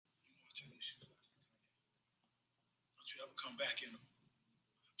ever come back in them?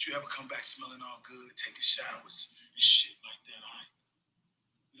 Don't you ever come back smelling all good, taking showers and shit like that, all right?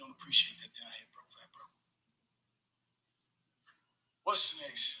 We don't appreciate that down here, bro, fat bro. What's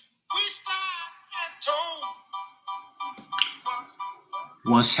next? We spy at home.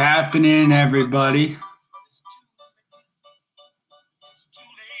 What's happening, everybody?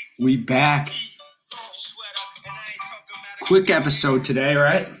 We back. Quick episode today,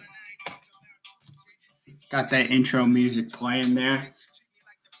 right? Got that intro music playing there.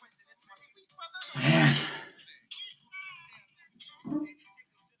 Man.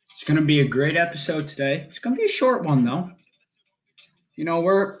 It's going to be a great episode today. It's going to be a short one, though. You know,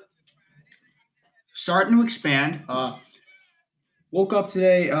 we're starting to expand. Woke up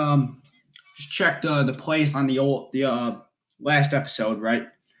today, just checked the plays on the last episode, right?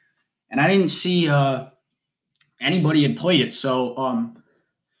 And I didn't see anybody had played it, so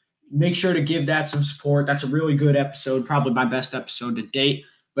make sure to give that some support. That's a really good episode, probably my best episode to date.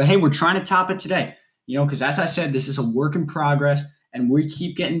 But hey, we're trying to top it today, you know, because as I said, this is a work in progress, and we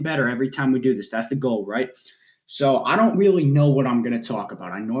keep getting better every time we do this. That's the goal, right? So I don't really know what I'm going to talk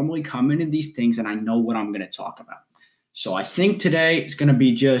about. I normally come into these things and I know what I'm going to talk about. So I think today is going to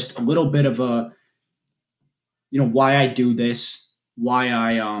be just a little bit of a, you know, why I do this, why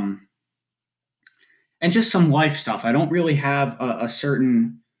I and just some life stuff. I don't really have a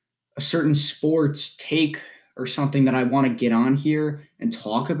certain sports take or something that I want to get on here and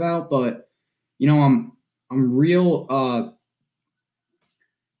talk about, but you know, I'm real.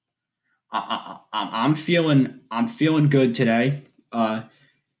 I'm feeling good today.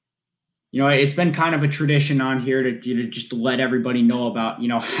 You know, it's been kind of a tradition on here to just to let everybody know about, you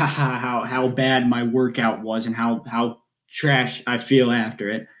know, how bad my workout was and how trash I feel after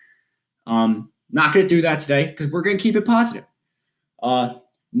it. Not going to do that today because we're going to keep it positive.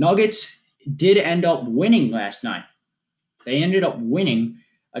 Nuggets did end up winning last night. They ended up winning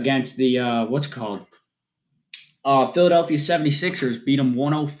against the Philadelphia 76ers, beat them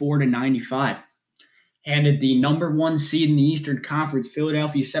 104-95. Handed the number one seed in the Eastern Conference,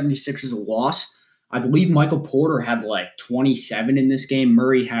 Philadelphia 76ers, a loss. I believe Michael Porter had like 27 in this game.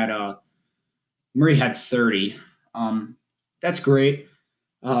 Murray had 30. That's great.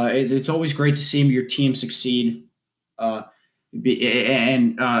 It's always great to see your team succeed. Just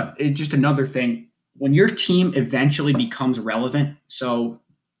another thing, when your team eventually becomes relevant. So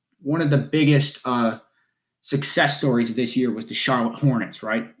one of the biggest success stories of this year was the Charlotte Hornets,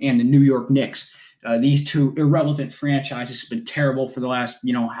 right? And the New York Knicks. These two irrelevant franchises have been terrible for the last,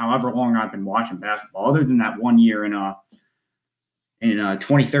 you know, however long I've been watching basketball, other than that one year in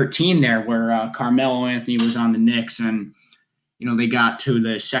 2013 there where Carmelo Anthony was on the Knicks and, you know, they got to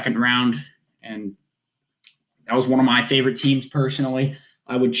the second round, and that was one of my favorite teams personally.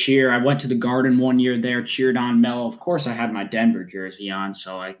 I would cheer. I went to the Garden one year there, cheered on Melo. Of course, I had my Denver jersey on,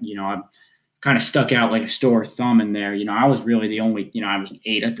 so I kind of stuck out like a sore thumb in there. You know, I was really the only, you know, I was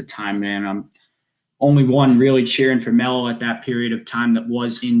 8 at the time, man. I'm only one really cheering for Melo at that period of time that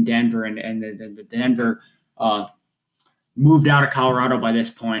was in Denver, and the Denver moved out of Colorado by this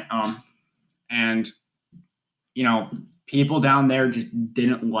point. And, you know, people down there just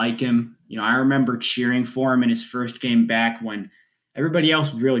didn't like him. You know, I remember cheering for him in his first game back when everybody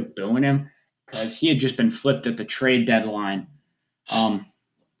else was really booing him because he had just been flipped at the trade deadline.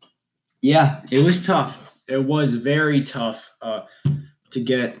 Yeah, it was tough. It was very tough to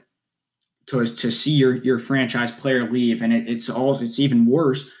get to see your franchise player leave, and it's even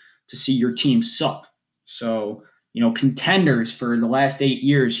worse to see your team suck. So, you know, contenders for the last 8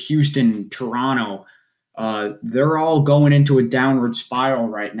 years, Houston, Toronto, they're all going into a downward spiral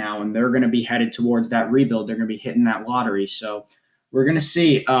right now, and they're going to be headed towards that rebuild. They're going to be hitting that lottery. So we're going to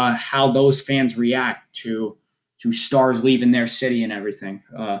see how those fans react to stars leaving their city and everything,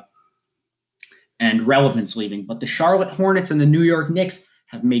 and relevance leaving. But the Charlotte Hornets and the New York Knicks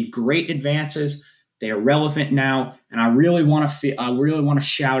have made great advances. They are relevant now, and I really want to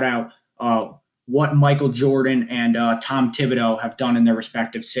shout out what Michael Jordan and Tom Thibodeau have done in their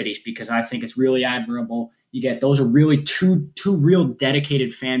respective cities, because I think it's really admirable. Those are really two real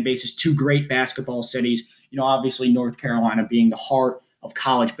dedicated fan bases, two great basketball cities. You know, obviously North Carolina being the heart of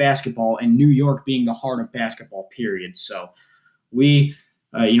college basketball and New York being the heart of basketball, period. So I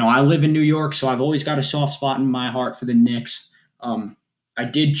live in New York, so I've always got a soft spot in my heart for the Knicks. I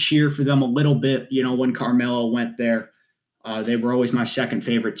did cheer for them a little bit, you know, when Carmelo went there. They were always my second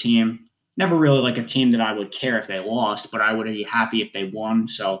favorite team. Never really like a team that I would care if they lost, but I would be happy if they won.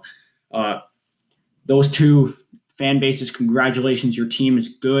 So those two fan bases, congratulations, your team is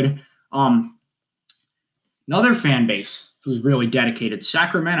good. Another fan base who's really dedicated,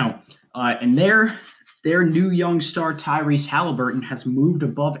 Sacramento, and they're their new young star Tyrese Halliburton has moved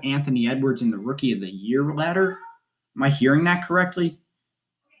above Anthony Edwards in the Rookie of the Year ladder. Am I hearing that correctly?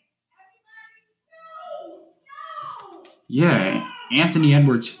 Yeah, Anthony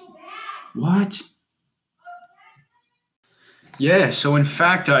Edwards. What? Yeah, so in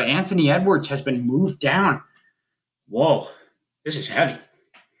fact, Anthony Edwards has been moved down. Whoa, this is heavy.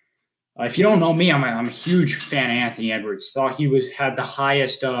 If you don't know me, I'm a huge fan of Anthony Edwards. Thought he had the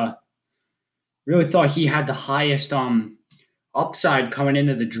highest. Really thought he had the highest upside coming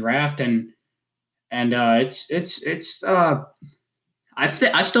into the draft, and it's.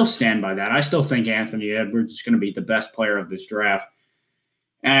 I still stand by that. I still think Anthony Edwards is going to be the best player of this draft,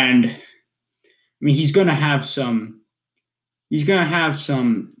 and I mean he's going to have some. He's going to have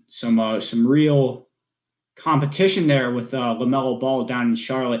some real competition there with LaMelo Ball down in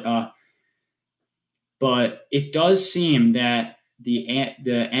Charlotte. But it does seem that the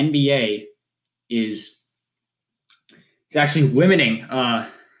NBA is actually limiting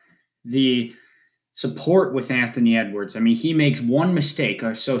the support with Anthony Edwards. I mean, he makes one mistake.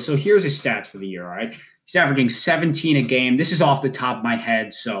 So here's his stats for the year. All right, he's averaging 17 a game. This is off the top of my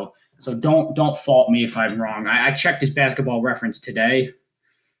head, so don't fault me if I'm wrong. I checked his Basketball Reference today,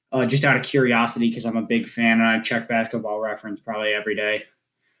 just out of curiosity because I'm a big fan and I check Basketball Reference probably every day.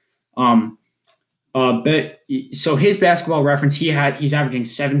 But so his Basketball Reference, he's averaging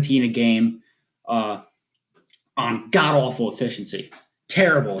 17 a game, on god awful efficiency,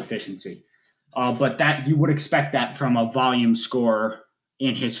 terrible efficiency. But that you would expect that from a volume scorer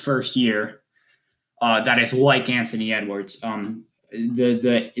in his first year. That is like Anthony Edwards.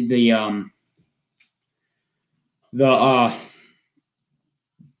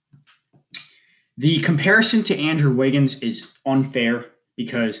 The comparison to Andrew Wiggins is unfair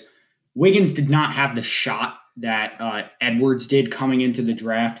because Wiggins did not have the shot that Edwards did coming into the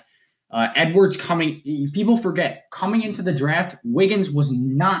draft. People forget, coming into the draft, Wiggins was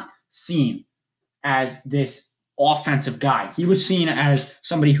not seen as this offensive guy. He was seen as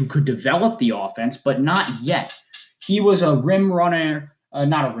somebody who could develop the offense, but not yet. He was a rim runner,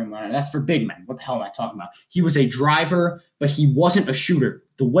 not a rim runner. That's for big men. What the hell am I talking about? He was a driver, but he wasn't a shooter.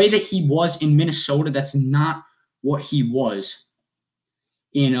 The way that he was in Minnesota, that's not what he was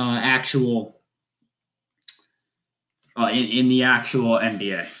in actual in the actual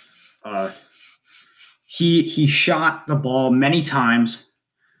NBA. He shot the ball many times,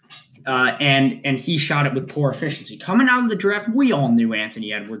 and he shot it with poor efficiency. Coming out of the draft, we all knew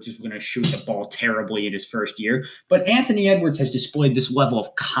Anthony Edwards was going to shoot the ball terribly in his first year, but Anthony Edwards has displayed this level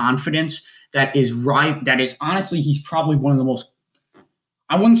of confidence that is right. That is honestly, he's probably one of the most,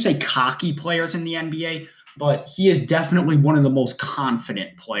 I wouldn't say cocky players in the NBA, but he is definitely one of the most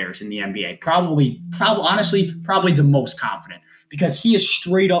confident players in the NBA. Probably the most confident, because he has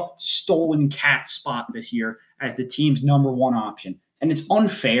straight up stolen Cat's spot this year as the team's number one option. And it's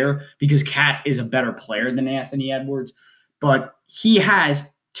unfair because Cat is a better player than Anthony Edwards, but he has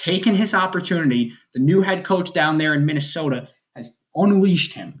taken his opportunity. The new head coach down there in Minnesota has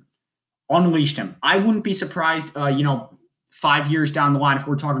unleashed him. I wouldn't be surprised, 5 years down the line if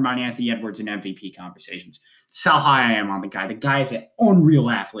we're talking about Anthony Edwards in MVP conversations. That's how high I am on the guy. The guy is an unreal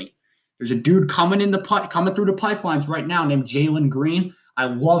athlete. There's a dude coming through the pipelines right now named Jalen Green. I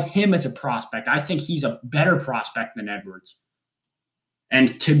love him as a prospect. I think he's a better prospect than Edwards.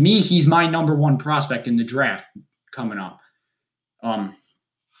 And to me, he's my number one prospect in the draft coming up.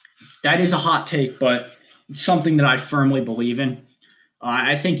 That is a hot take, but it's something that I firmly believe in.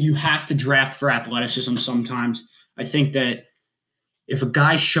 I think you have to draft for athleticism sometimes. I think that if a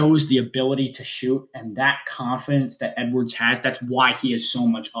guy shows the ability to shoot and that confidence that Edwards has, that's why he has so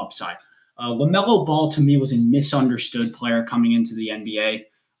much upside. LaMelo Ball, to me, was a misunderstood player coming into the NBA.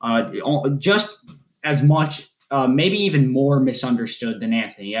 Just as much, maybe even more misunderstood than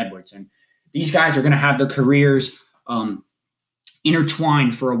Anthony Edwards. And these guys are going to have their careers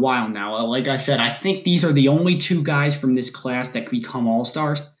intertwined for a while now. Like I said, I think these are the only two guys from this class that can become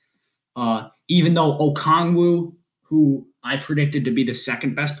all-stars. Even though Okongwu, who I predicted to be the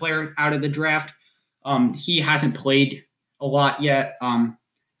second best player out of the draft, he hasn't played a lot yet.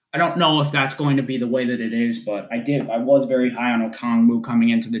 I don't know if that's going to be the way that it is, but I was very high on Okongwu coming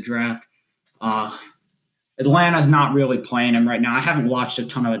into the draft. Atlanta's not really playing him right now. I haven't watched a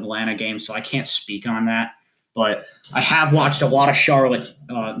ton of Atlanta games, so I can't speak on that. But I have watched a lot of Charlotte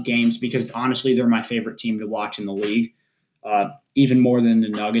games because, honestly, they're my favorite team to watch in the league, even more than the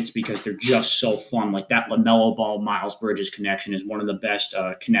Nuggets because they're just so fun. Like that LaMelo Ball, Miles Bridges connection is one of the best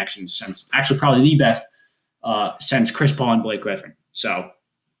connections since – actually probably the best since Chris Paul and Blake Griffin. So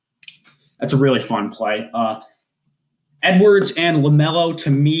that's a really fun play. Edwards and LaMelo,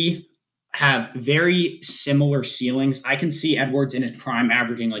 to me, have very similar ceilings. I can see Edwards in his prime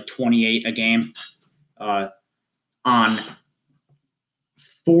averaging like 28 a game on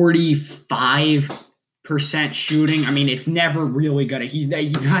 45% shooting. I mean, it's never really gonna. He's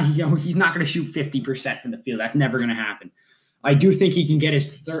not gonna shoot 50% from the field. That's never gonna happen. I do think he can get his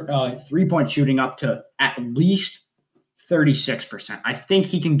 3-point shooting up to at least 36%. I think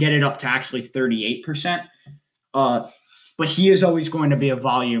he can get it up to actually 38%. But he is always going to be a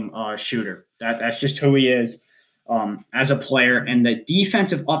volume shooter. That's just who he is as a player, and the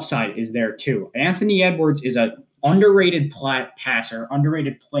defensive upside is there too. Anthony Edwards is a underrated passer,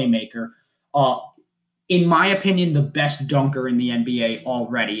 underrated playmaker. In my opinion, the best dunker in the NBA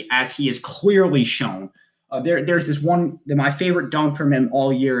already, as he has clearly shown. There's this one. My favorite dunk from him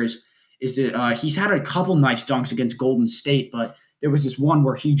all year is that he's had a couple nice dunks against Golden State, but there was this one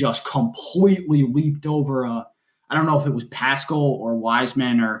where he just completely leaped over I don't know if it was Pascal or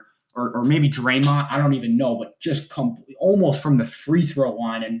Wiseman or maybe Draymond. I don't even know, but just almost from the free throw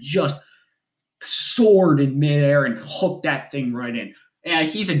line and just soared in midair and hooked that thing right in. And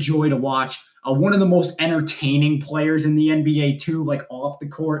he's a joy to watch. One of the most entertaining players in the NBA too, like off the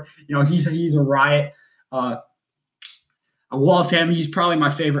court. He's a riot. I love him. He's probably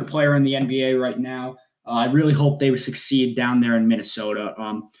my favorite player in the NBA right now. I really hope they would succeed down there in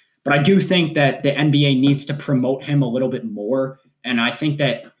Minnesota. But I do think that the NBA needs to promote him a little bit more. And I think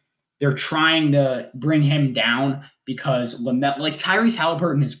that they're trying to bring him down because Tyrese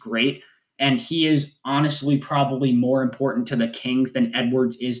Halliburton is great. And he is honestly probably more important to the Kings than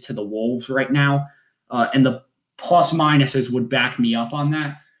Edwards is to the Wolves right now. And the plus minuses would back me up on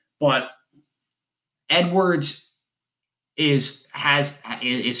that. But Edwards is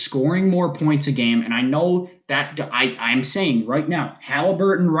scoring more points a game, and I know that I'm saying right now,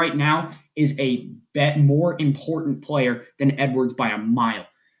 Halliburton right now is a more important player than Edwards by a mile.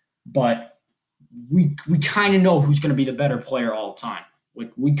 But we kind of know who's going to be the better player all the time.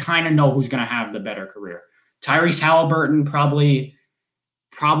 We kind of know who's going to have the better career. Tyrese Halliburton probably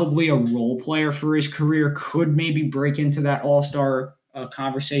a role player for his career, could maybe break into that all-star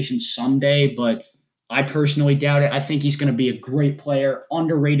conversation someday, but I personally doubt it. I think he's going to be a great player,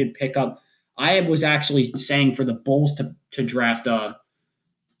 underrated pickup. I was actually saying for the Bulls to draft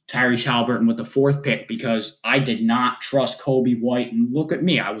Tyrese Halliburton with the 4th pick because I did not trust Coby White, and look at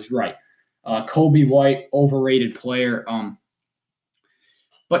me, I was right. Coby White, overrated player.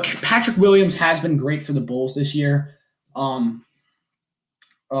 But Patrick Williams has been great for the Bulls this year.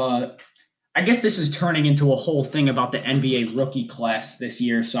 I guess this is turning into a whole thing about the NBA rookie class this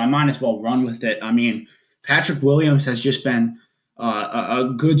year, so I might as well run with it. I mean, Patrick Williams has just been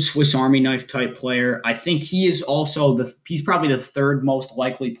a good Swiss Army knife type player. I think he is also he's probably the 3rd most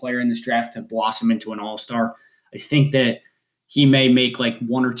likely player in this draft to blossom into an all-star. I think that he may make like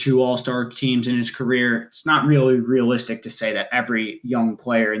 1 or 2 all-star teams in his career. It's not really realistic to say that every young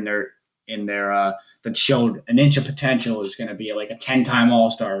player in their that showed an inch of potential is going to be like a 10-time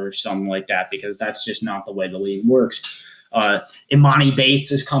all-star or something like that, because that's just not the way the league works. Imani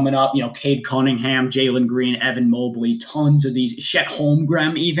Bates is coming up, Cade Cunningham, Jalen Green, Evan Mobley, tons of these, Chet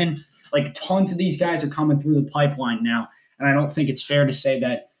Holmgren even, like tons of these guys are coming through the pipeline now. And I don't think it's fair to say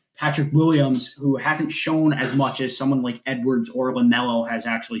that Patrick Williams, who hasn't shown as much as someone like Edwards or LaMelo has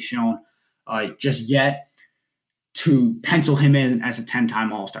actually shown just yet, to pencil him in as a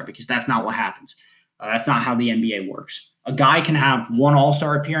 10-time all-star, because that's not what happens. That's not how the NBA works. A guy can have 1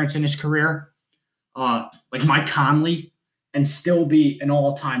 all-star appearance in his career, like Mike Conley, and still be an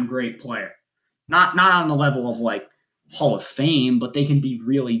all-time great player. Not on the level of like Hall of Fame, but they can be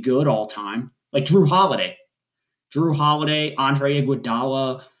really good all-time. Like Drew Holiday, Andre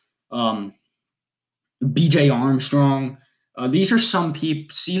Iguodala, B.J. Armstrong. These are some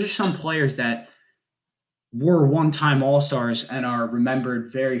players that were one-time all-stars and are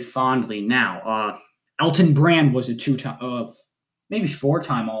remembered very fondly now. Elton Brand was a 2-time, maybe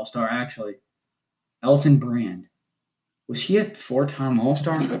 4-time all-star, actually. Elton Brand. Was he a 4-time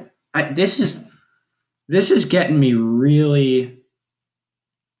all-star? This is getting me really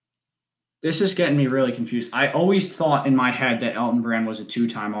confused. I always thought in my head that Elton Brand was a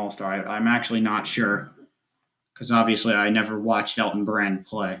 2-time all-star. I'm actually not sure, because obviously I never watched Elton Brand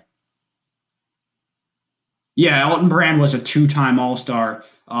play. Yeah, Elton Brand was a 2-time all-star,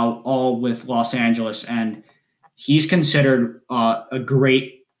 all with Los Angeles, and he's considered a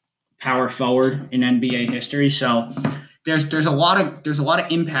great power forward in NBA history. So there's a lot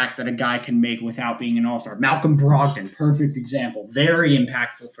of impact that a guy can make without being an all-star. Malcolm Brogdon, perfect example, very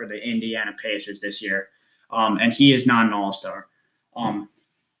impactful for the Indiana Pacers this year, and he is not an all-star.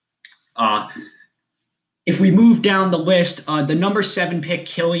 If we move down the list, the number 7 pick,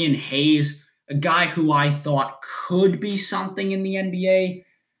 Killian Hayes, a guy who I thought could be something in the NBA.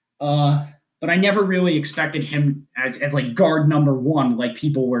 But I never really expected him as like guard number 1, like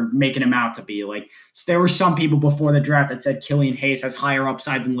people were making him out to be. Like so there were some people before the draft that said Killian Hayes has higher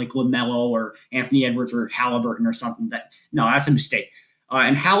upside than like LaMelo or Anthony Edwards or Halliburton or something. That's a mistake.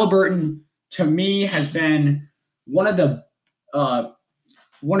 And Halliburton to me has been one of the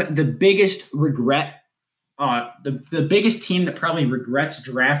biggest regret. The biggest team that probably regrets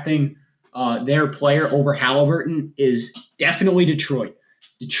drafting their player over Halliburton is definitely Detroit.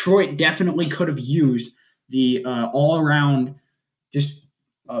 Detroit definitely could have used the all-around just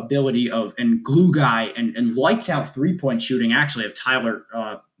ability of and glue guy and lights out 3-point shooting actually of Tyrese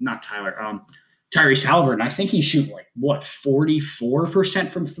Halliburton. I think he's shooting like 44%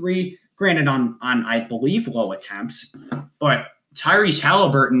 from 3. Granted on I believe low attempts, but Tyrese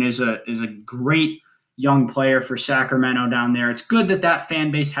Halliburton is a great young player for Sacramento down there. It's good that fan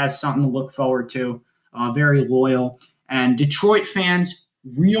base has something to look forward to. Very loyal. And Detroit fans,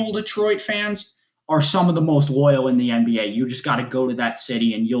 real Detroit fans, are some of the most loyal in the NBA. You just got to go to that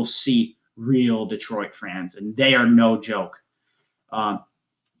city and you'll see real Detroit fans, and they are no joke.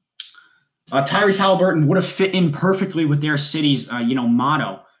 Tyrese Halliburton would have fit in perfectly with their city's,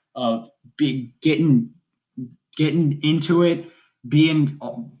 motto of getting into it, being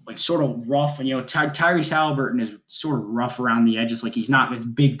like sort of rough. And Tyrese Halliburton is sort of rough around the edges. Like he's not this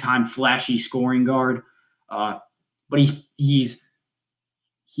big time flashy scoring guard, but his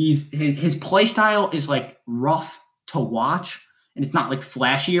play style is like rough to watch, and it's not like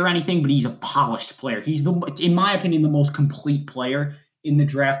flashy or anything. But he's a polished player. He's in my opinion, the most complete player in the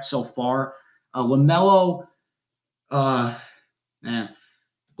draft so far. LaMelo,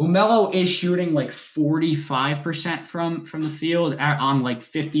 LaMelo is shooting like 45% from the field on like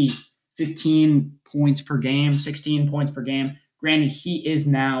 15 points per game, 16 points per game. Granted, he's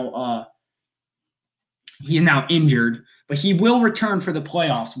now injured, but he will return for the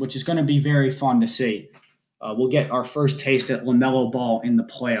playoffs, which is going to be very fun to see. We'll get our first taste at LaMelo ball in the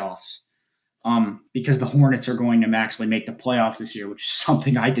playoffs because the Hornets are going to actually make the playoffs this year, which is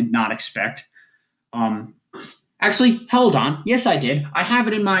something I did not expect. Actually, hold on. Yes, I did. I have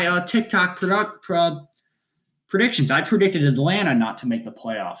it in my TikTok predictions. I predicted Atlanta not to make the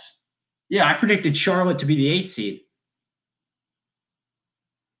playoffs. Yeah, I predicted Charlotte to be the 8th seed.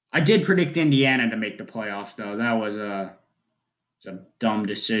 I did predict Indiana to make the playoffs, though. That was a dumb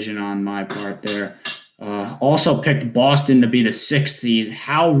decision on my part there. Also picked Boston to be the 6th seed.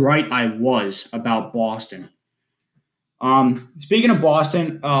 How right I was about Boston. Speaking of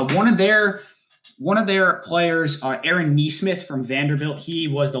Boston, one of their players, Aaron Nesmith from Vanderbilt, he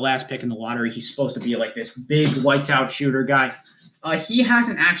was the last pick in the lottery. He's supposed to be like this big lights-out shooter guy. He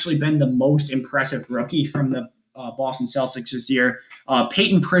hasn't actually been the most impressive rookie from the Boston Celtics this year.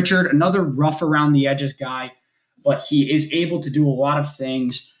 Peyton Pritchard, another rough around the edges guy, but he is able to do a lot of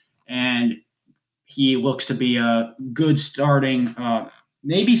things, and he looks to be a good starting,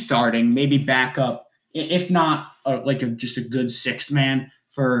 maybe backup, if not just a good 6th man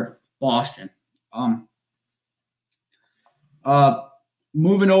for Boston.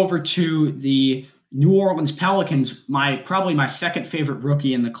 Moving over to the New Orleans Pelicans, probably my second favorite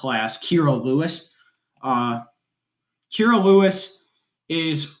rookie in the class, Kira Lewis. Kira Lewis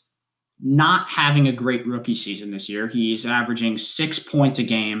is not having a great rookie season this year. He's averaging 6 points a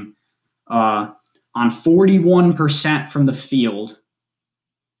game on 41% from the field,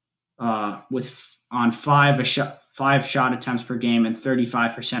 on 5 shot attempts per game and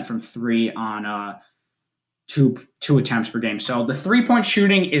 35% from 3 on two attempts per game. So the 3-point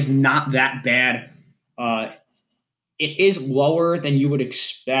shooting is not that bad. It is lower than you would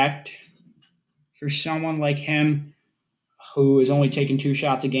expect for someone like him who is only taking 2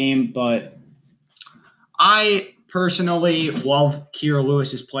 shots a game, but I personally love Kira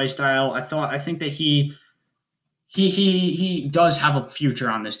Lewis's play style. I think that he does have a future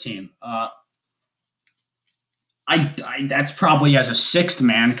on this team. That's probably as a 6th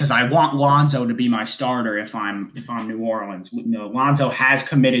man because I want Lonzo to be my starter if I'm New Orleans. Lonzo has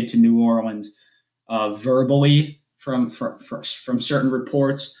committed to New Orleans verbally from certain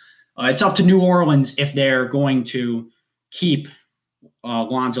reports. It's up to New Orleans if they're going to keep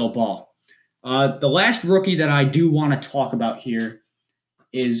Lonzo Ball. The last rookie that I do want to talk about here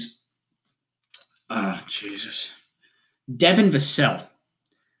is Devin Vassell.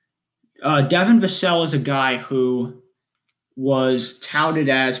 Devin Vassell is a guy who was touted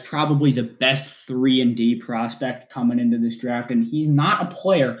as probably the best 3-and-D prospect coming into this draft, and he's not a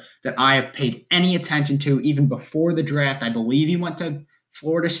player that I have paid any attention to even before the draft. I believe he went to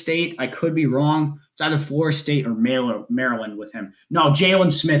Florida State. I could be wrong. It's either Florida State or Maryland with him. No,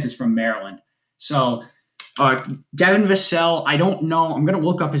 Jalen Smith is from Maryland. So Devin Vassell, I don't know. I'm going to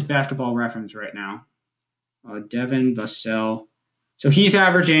look up his basketball reference right now. Devin Vassell. So he's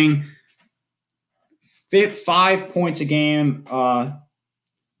averaging 5 points a game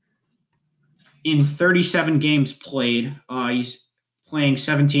in 37 games played. He's playing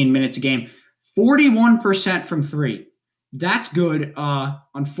 17 minutes a game. 41% from three. That's good.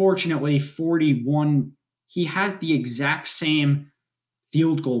 Unfortunately, 41. He has the exact same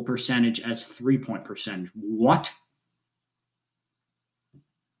field goal percentage as 3-point percentage. What?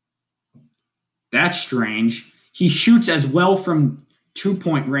 That's strange. He shoots as well from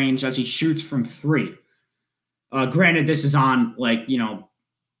 2-point range as he shoots from three. Granted, this is on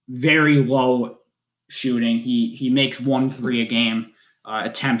very low shooting. He makes 1 3 a game,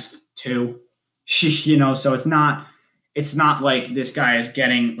 attempts 2. So it's not like this guy is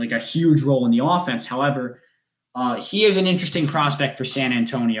getting like a huge role in the offense. However, he is an interesting prospect for San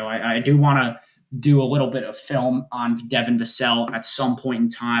Antonio. I do want to do a little bit of film on Devin Vassell at some point in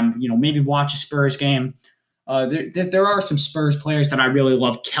time. Maybe watch a Spurs game. There are some Spurs players that I really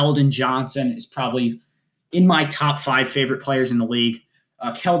love. Keldon Johnson is probably in my top 5 favorite players in the league.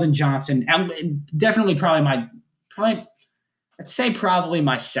 Keldon Johnson, definitely probably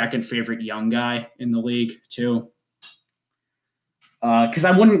my second favorite young guy in the league too. Because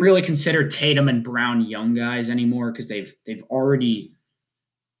I wouldn't really consider Tatum and Brown young guys anymore because they've already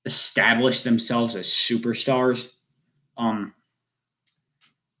established themselves as superstars.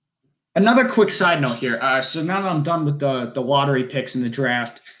 Another quick side note here. So now that I'm done with the lottery picks in the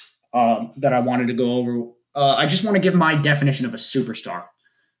draft that I wanted to go over, I just want to give my definition of a superstar.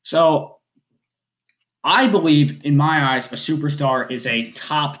 So I believe, in my eyes, a superstar is a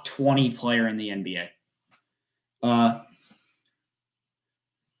top 20 player in the NBA.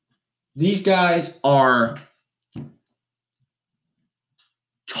 These guys are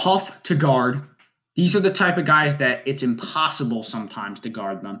tough to guard. These are the type of guys that it's impossible sometimes to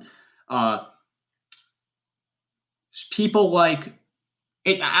guard them. People like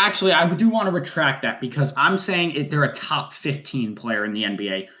it. Actually, I do want to retract that because I'm saying they're a top 15 player in the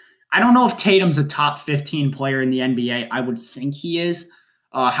NBA. I don't know if Tatum's a top 15 player in the NBA. I would think he is.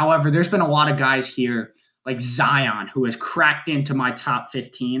 However, there's been a lot of guys here like Zion who has cracked into my top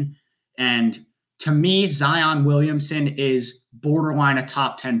 15. And to me, Zion Williamson is borderline a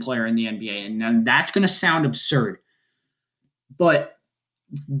top 10 player in the NBA. And then that's going to sound absurd. But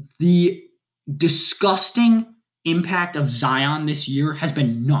the disgusting impact of Zion this year has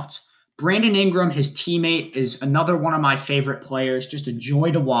been nuts. Brandon Ingram, his teammate, is another one of my favorite players. Just a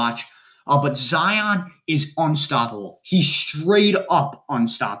joy to watch. But Zion is unstoppable. He's straight up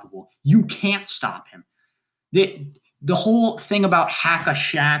unstoppable. You can't stop him. The whole thing about Hack a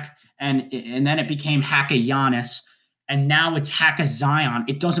Shaq and then it became Hack a Giannis, and now it's Hack a Zion.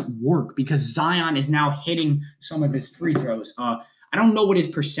 It doesn't work because Zion is now hitting some of his free throws. I don't know what his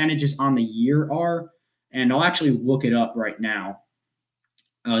percentages on the year are, and I'll actually look it up right now.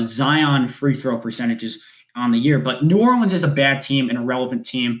 Zion free throw percentages on the year, but New Orleans is a bad team, an irrelevant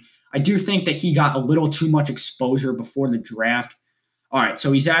team. I do think that he got a little too much exposure before the draft. All right,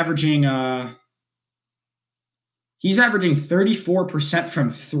 so he's averaging 34%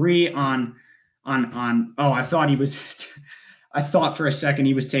 from three on I thought for a second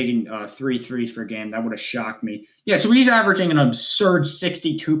he was taking 3 threes per game. That would have shocked me. Yeah, so he's averaging an absurd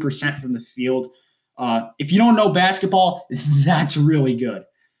 62% from the field. If you don't know basketball, that's really good.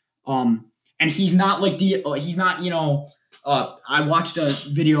 And he's not like I watched a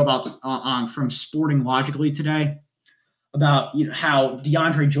video about from Sporting Logically today about how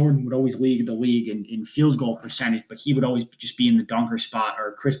DeAndre Jordan would always lead the league in field goal percentage, but he would always just be in the dunker spot,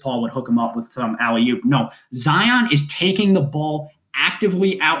 or Chris Paul would hook him up with some alley-oop. No, Zion is taking the ball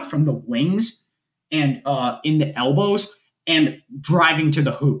actively out from the wings and in the elbows and driving to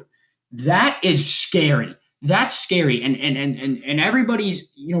the hoop. That is scary. That's scary. And everybody's,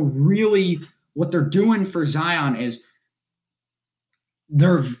 really what they're doing for Zion is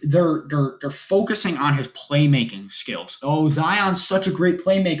they're focusing on his playmaking skills. Oh, Zion's such a great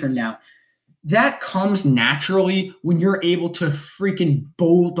playmaker now. That comes naturally when you're able to freaking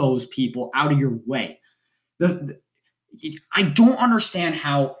bulldoze people out of your way. I don't understand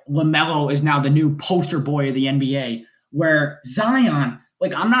how LaMelo is now the new poster boy of the NBA, where Zion,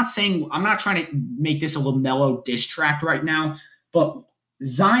 I'm not trying to make this a LaMelo diss track right now, but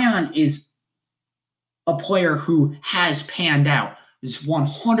Zion is a player who has panned out. Is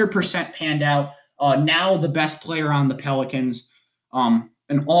 100% panned out. Now the best player on the Pelicans, an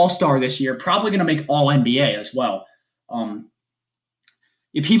all-star this year, probably going to make All-NBA as well.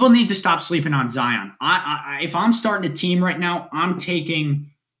 People need to stop sleeping on Zion. If I'm starting a team right now, I'm taking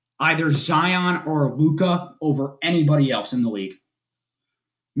either Zion or Luka over anybody else in the league.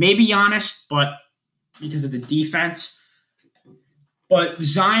 Maybe Giannis, but because of the defense. But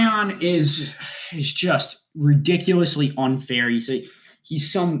Zion is just ridiculously unfair.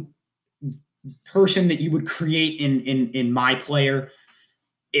 He's some person that you would create in my player.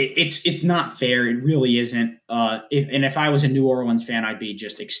 It's not fair. It really isn't. If I was a New Orleans fan, I'd be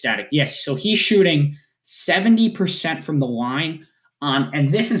just ecstatic. Yes, so he's shooting 70% from the line on,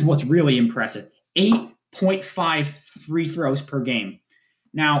 and this is what's really impressive: 8.5 free throws per game.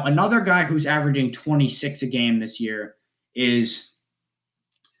 Now, another guy who's averaging 26 a game this year is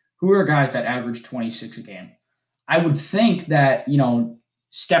who are guys that average 26 a game? I would think that,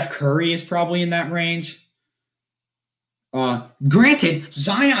 Steph Curry is probably in that range. Granted,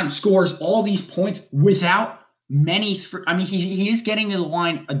 Zion scores all these points without many. He is getting to the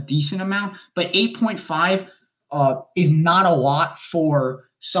line a decent amount, but 8.5 is not a lot for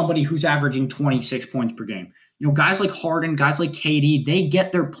somebody who's averaging 26 points per game. Guys like Harden, guys like KD, they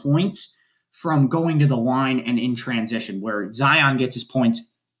get their points from going to the line and in transition, where Zion gets his points.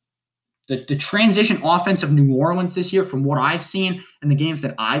 The transition offense of New Orleans this year, from what I've seen and the games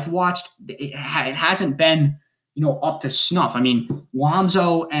that I've watched, it hasn't been up to snuff. I mean,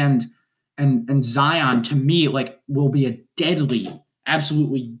 Lonzo and Zion, to me, will be a deadly,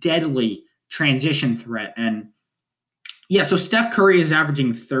 absolutely deadly transition threat. And yeah, so Steph Curry is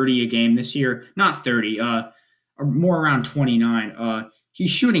averaging 30 a game this year. Not 30, or more around 29.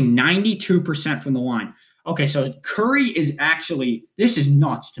 He's shooting 92% from the line. Okay, so Curry is actually, this is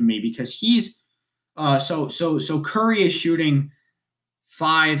nuts to me, because he's so Curry is shooting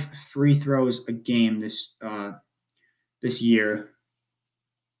 5 free throws a game this year.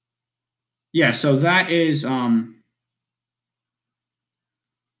 Yeah, so that is a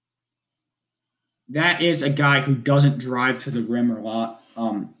guy who doesn't drive to the rim a lot.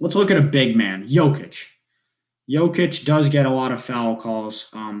 Let's look at a big man, Jokic. Jokic does get a lot of foul calls.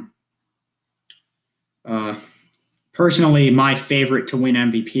 Personally, my favorite to win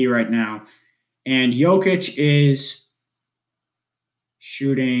MVP right now. And Jokic is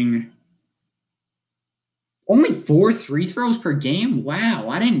shooting only 4 free throws per game. Wow,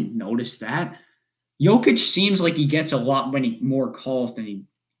 I didn't notice that. Jokic seems like he gets a lot more calls than he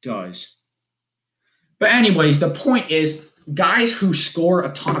does. But anyways, the point is, guys who score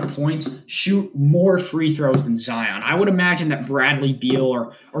a ton of points shoot more free throws than Zion. I would imagine that Bradley Beal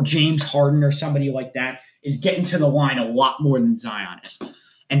or James Harden or somebody like that is getting to the line a lot more than Zion is.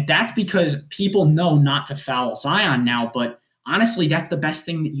 And that's because people know not to foul Zion now, but honestly, that's the best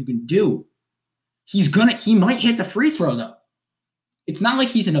thing that you can do. He might hit the free throw, though. It's not like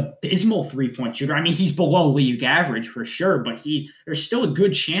he's an abysmal three-point shooter. I mean, he's below league average for sure, but there's still a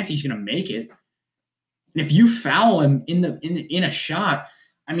good chance he's going to make it. And if you foul him in a shot,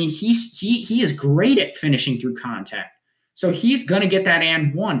 I mean, he is great at finishing through contact. So he's going to get that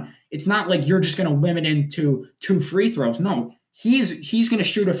and one. It's not like you're just going to limit him to 2 free throws. No, he's going to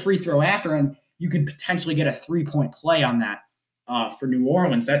shoot a free throw after, and you could potentially get a 3-point play on that for New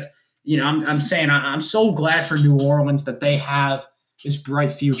Orleans. That's, I'm saying I'm so glad for New Orleans that they have this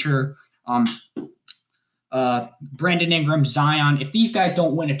bright future. Brandon Ingram, Zion. If these guys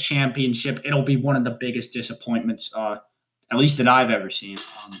don't win a championship, it'll be one of the biggest disappointments, at least that I've ever seen.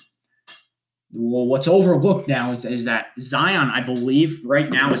 Well, what's overlooked now is that Zion, I believe, right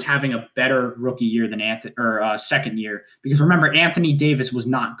now is having a better rookie year than second year. Because remember, Anthony Davis was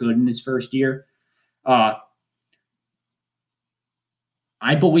not good in his first year.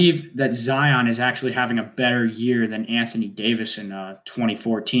 I believe that Zion is actually having a better year than Anthony Davis in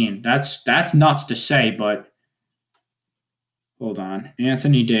 2014. That's nuts to say, but hold on.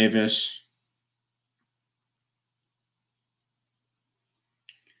 Anthony Davis.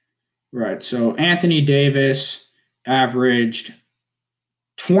 Right. So Anthony Davis averaged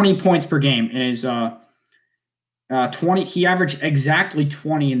 20 points per game in his 20. He averaged exactly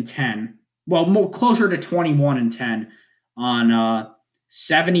 20 and 10. Well, closer to 21 and 10 on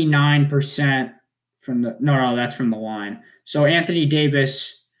 79% from the that's from the line. So Anthony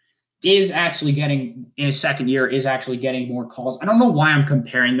Davis is actually getting, in his second year, is actually getting more calls. I don't know why I'm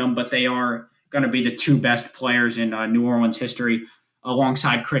comparing them, but they are going to be the 2 best players in New Orleans history,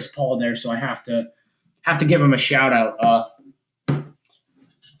 alongside Chris Paul there. So I have to give him a shout out.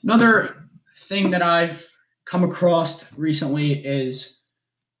 Another thing that I've come across recently is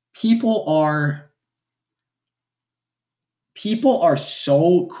people are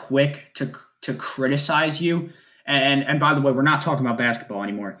so quick to criticize you. And by the way, we're not talking about basketball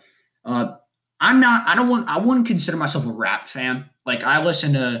anymore. I wouldn't consider myself a rap fan. Like I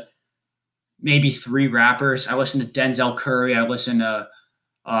listen to maybe three rappers. I listen to Denzel Curry. I listen to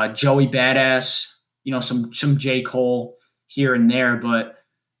Joey Badass. Some J Cole here and there. But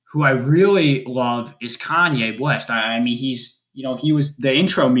who I really love is Kanye West. I mean, he was the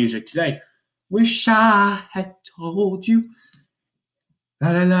intro music today. Wish I had told you.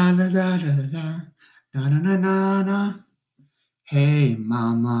 La la la la la la la na na na na. Hey,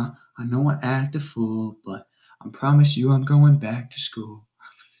 mama, I know I act a fool, but I promise you I'm going back to school.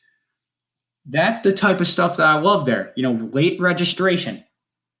 That's the type of stuff that I love there. Late registration.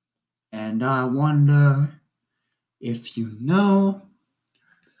 And I wonder if you know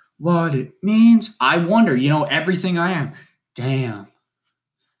what it means. I wonder, everything I am. Damn.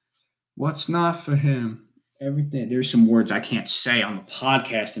 What's not for him? Everything. There's some words I can't say on the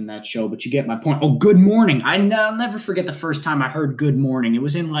podcast in that show, but you get my point. Oh, good morning. I'll never forget the first time I heard good morning. It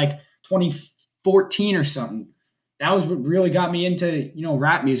was in like 2014 or something. That was what really got me into,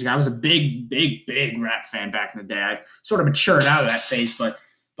 rap music. I was a big, big, big rap fan back in the day. I sort of matured out of that phase, but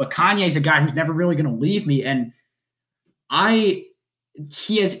Kanye's a guy who's never really going to leave me. And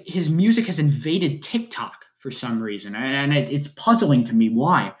his music has invaded TikTok for some reason. And it's puzzling to me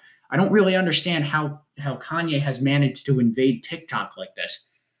why. I don't really understand how Kanye has managed to invade TikTok like this.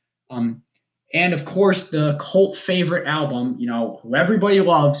 And of course, the cult favorite album, who everybody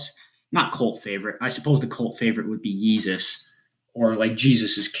loves, not cult favorite. I suppose the cult favorite would be Yeezus or like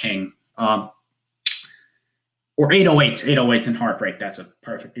Jesus is King. Or 808s, 808s and Heartbreak. That's a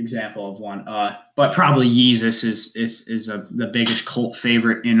perfect example of one. But probably Yeezus is the biggest cult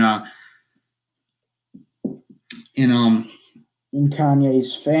favorite in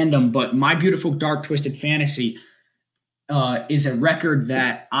Kanye's fandom. But My Beautiful Dark Twisted Fantasy is a record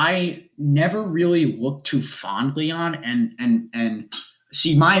that I never really looked too fondly on. And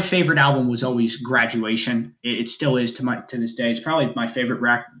see, my favorite album was always Graduation. It still is to this day. It's probably my favorite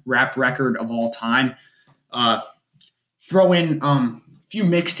rap record of all time. Throw in a few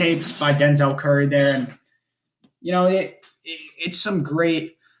mixtapes by Denzel Curry there, and it's some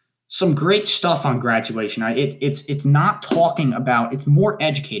great stuff on Graduation. It's not talking about. It's more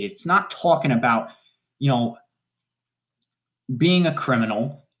educated. It's not talking about being a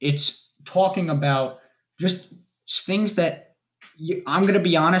criminal. It's talking about just things that I'm going to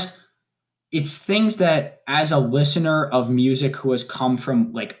be honest. It's things that, as a listener of music who has come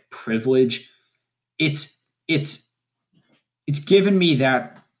from like privilege, it's given me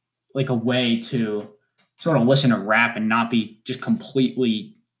that like a way to sort of listen to rap and not be just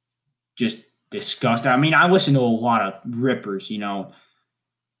completely just disgusted. I mean, I listen to a lot of rippers, I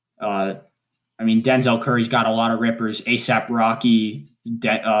mean, Denzel Curry's got a lot of rippers, A$AP Rocky,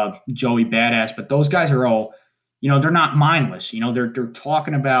 Joey Badass, but those guys are all, they're not mindless. They're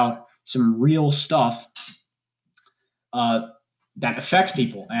talking about some real stuff that affects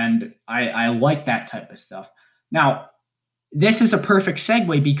people, and I like that type of stuff. Now, this is a perfect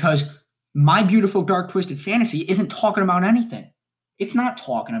segue because My Beautiful Dark Twisted Fantasy isn't talking about anything. It's not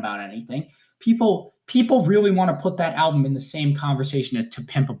talking about anything. People really want to put that album in the same conversation as To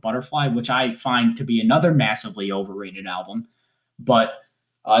Pimp a Butterfly, which I find to be another massively overrated album. But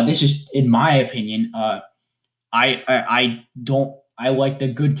this is, in my opinion, I like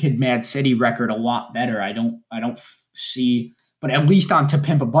the Good Kid, Mad City record a lot better. I don't see, but at least on To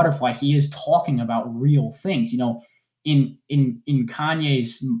Pimp a Butterfly, he is talking about real things. In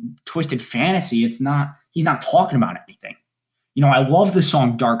Kanye's Twisted Fantasy, he's not talking about anything. I love the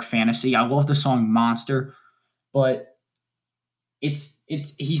song Dark Fantasy. I love the song Monster, but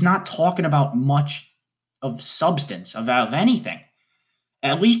he's not talking about much of substance of anything.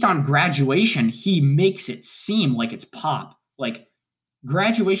 At least on Graduation, he makes it seem like it's pop. Like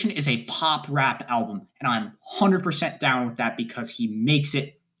Graduation is a pop rap album, and I'm 100% down with that because he makes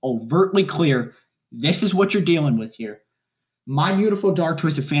it overtly clear this is what you're dealing with here. My Beautiful Dark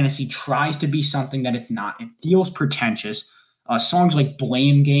Twisted Fantasy tries to be something that it's not. It feels pretentious. Songs like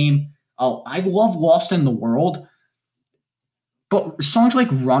Blame Game. Oh, I love Lost in the World. But songs like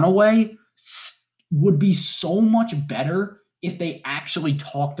Runaway would be so much better if they actually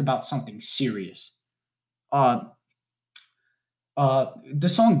talked about something serious. The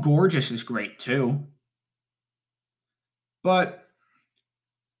song Gorgeous is great too. But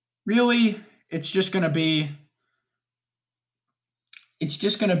really, it's just going to be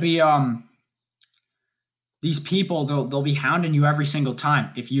these people, they'll be hounding you every single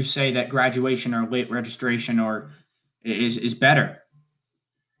time if you say that Graduation or Late Registration or is better.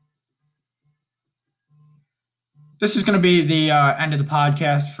 This is going to be the end of the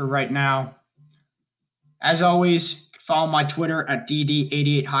podcast for right now. As always, follow my Twitter at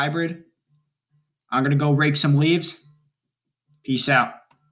DD88Hybrid. I'm going to go rake some leaves. Peace out.